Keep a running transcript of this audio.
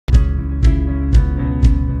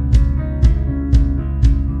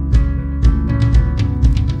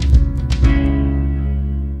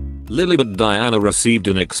Lilibet Diana received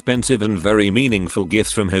an expensive and very meaningful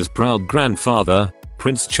gift from his proud grandfather,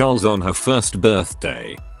 Prince Charles, on her first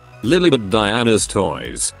birthday. Lilibet Diana's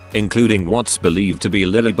toys, including what's believed to be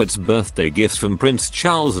Lilibet's birthday gift from Prince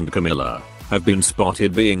Charles and Camilla, have been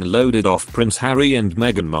spotted being loaded off Prince Harry and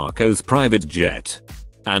Meghan Markle's private jet.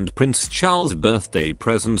 And Prince Charles' birthday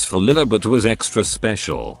presents for Lilibet was extra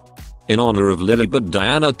special. In honor of Lilibet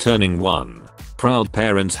Diana turning 1, proud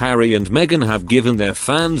parents Harry and Meghan have given their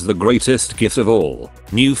fans the greatest gift of all,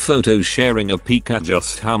 new photos sharing a peek at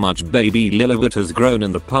just how much baby Lilibet has grown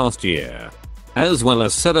in the past year. As well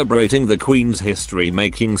as celebrating the Queen's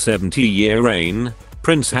history-making 70-year reign,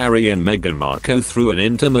 Prince Harry and Meghan Markle threw an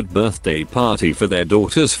intimate birthday party for their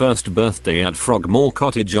daughter's first birthday at Frogmore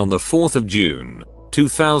Cottage on the 4th of June,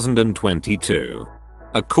 2022.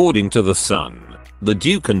 According to The Sun, the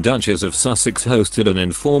Duke and Duchess of Sussex hosted an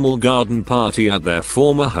informal garden party at their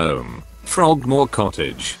former home, Frogmore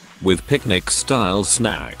Cottage, with picnic-style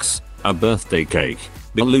snacks, a birthday cake,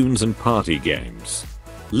 balloons and party games.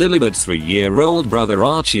 Lilibet's 3-year-old brother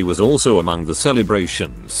Archie was also among the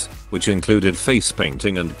celebrations, which included face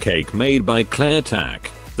painting and cake made by Claire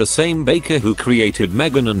Tack, the same baker who created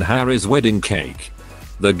Meghan and Harry's wedding cake.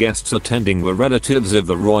 The guests attending were relatives of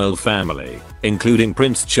the royal family, including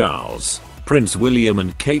Prince Charles, Prince William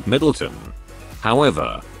and Kate Middleton.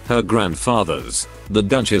 However, her grandfathers, the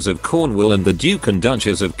Duchess of Cornwall and the Duke and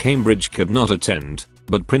Duchess of Cambridge, could not attend,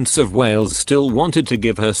 but Prince of Wales still wanted to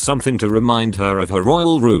give her something to remind her of her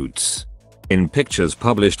royal roots. In pictures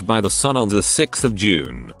published by The Sun on the 6th of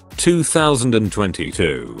June,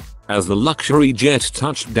 2022, as the luxury jet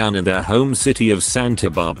touched down in their home city of Santa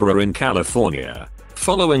Barbara in California,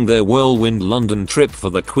 following their whirlwind London trip for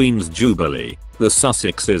the Queen's Jubilee, the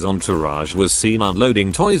Sussex's entourage was seen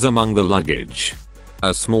unloading toys among the luggage.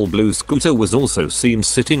 A small blue scooter was also seen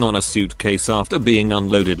sitting on a suitcase after being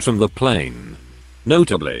unloaded from the plane.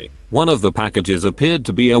 Notably, one of the packages appeared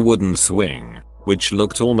to be a wooden swing, which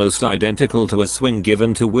looked almost identical to a swing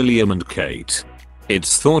given to William and Kate.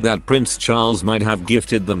 It's thought that Prince Charles might have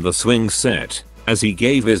gifted them the swing set, as he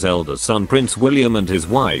gave his elder son Prince William and his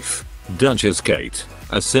wife, Duchess Kate,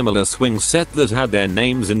 a similar swing set that had their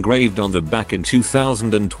names engraved on the back in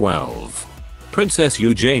 2012. Princess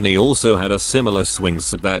Eugenie also had a similar swing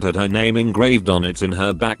set that had her name engraved on it in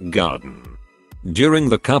her back garden. During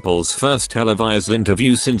the couple's first televised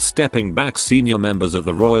interview since stepping back, senior members of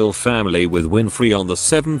the royal family with Winfrey on the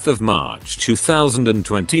 7th of March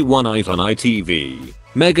 2021 on ITV,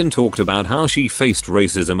 Meghan talked about how she faced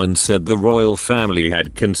racism and said the royal family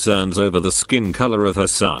had concerns over the skin color of her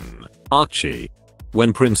son, Archie.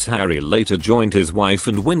 When Prince Harry later joined his wife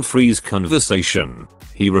and Winfrey's conversation,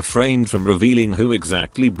 he refrained from revealing who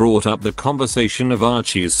exactly brought up the conversation of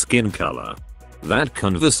Archie's skin color. That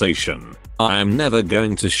conversation, I am never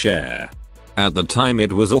going to share. At the time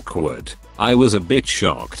it was awkward. I was a bit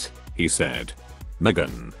shocked, he said.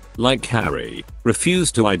 Meghan, like Harry,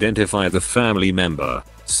 refused to identify the family member,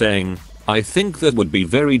 saying, I think that would be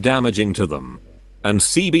very damaging to them. And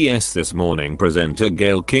CBS This Morning presenter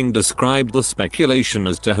Gayle King described the speculation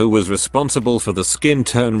as to who was responsible for the skin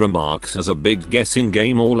tone remarks as a big guessing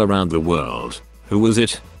game all around the world. Who was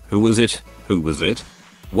it? Who was it? Who was it?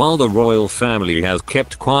 While the royal family has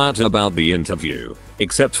kept quiet about the interview,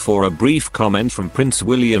 except for a brief comment from Prince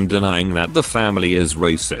William denying that the family is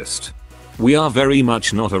racist. We are very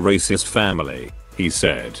much not a racist family, he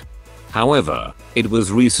said. However, it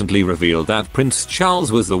was recently revealed that Prince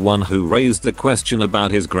Charles was the one who raised the question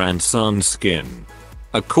about his grandson's skin.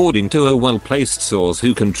 According to a well-placed source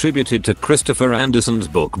who contributed to Christopher Anderson's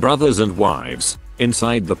book Brothers and Wives,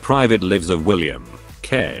 Inside the Private Lives of William,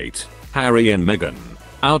 Kate, Harry and Meghan,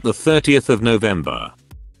 out the 30th of November.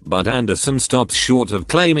 But Anderson stops short of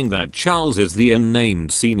claiming that Charles is the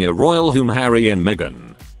unnamed senior royal whom Harry and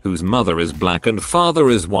Meghan, whose mother is black and father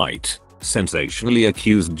is white, sensationally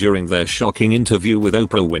accused during their shocking interview with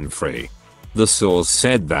Oprah Winfrey. The source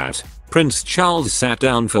said that Prince Charles sat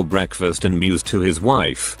down for breakfast and mused to his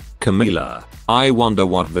wife, Camilla, I wonder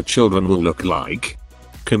what the children will look like.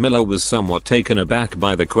 Camilla was somewhat taken aback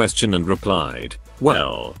by the question and replied,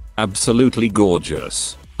 well, absolutely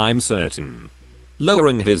gorgeous, I'm certain.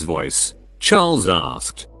 Lowering his voice, Charles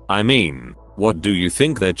asked, I mean, what do you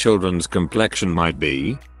think their children's complexion might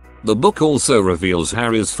be? The book also reveals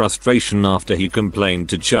Harry's frustration after he complained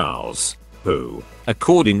to Charles, who,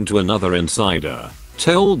 according to another insider,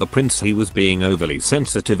 told the prince he was being overly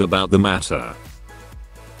sensitive about the matter.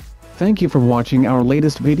 Thank you for watching our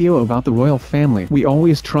latest video about the royal family. We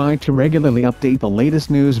always try to regularly update the latest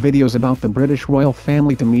news videos about the British royal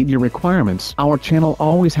family to meet your requirements. Our channel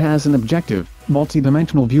always has an objective: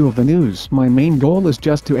 multi-dimensional view of the news. My main goal is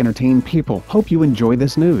just to entertain people. Hope you enjoy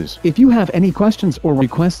this news. If you have any questions or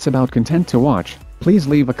requests about content to watch, please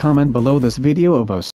leave a comment below this video of us.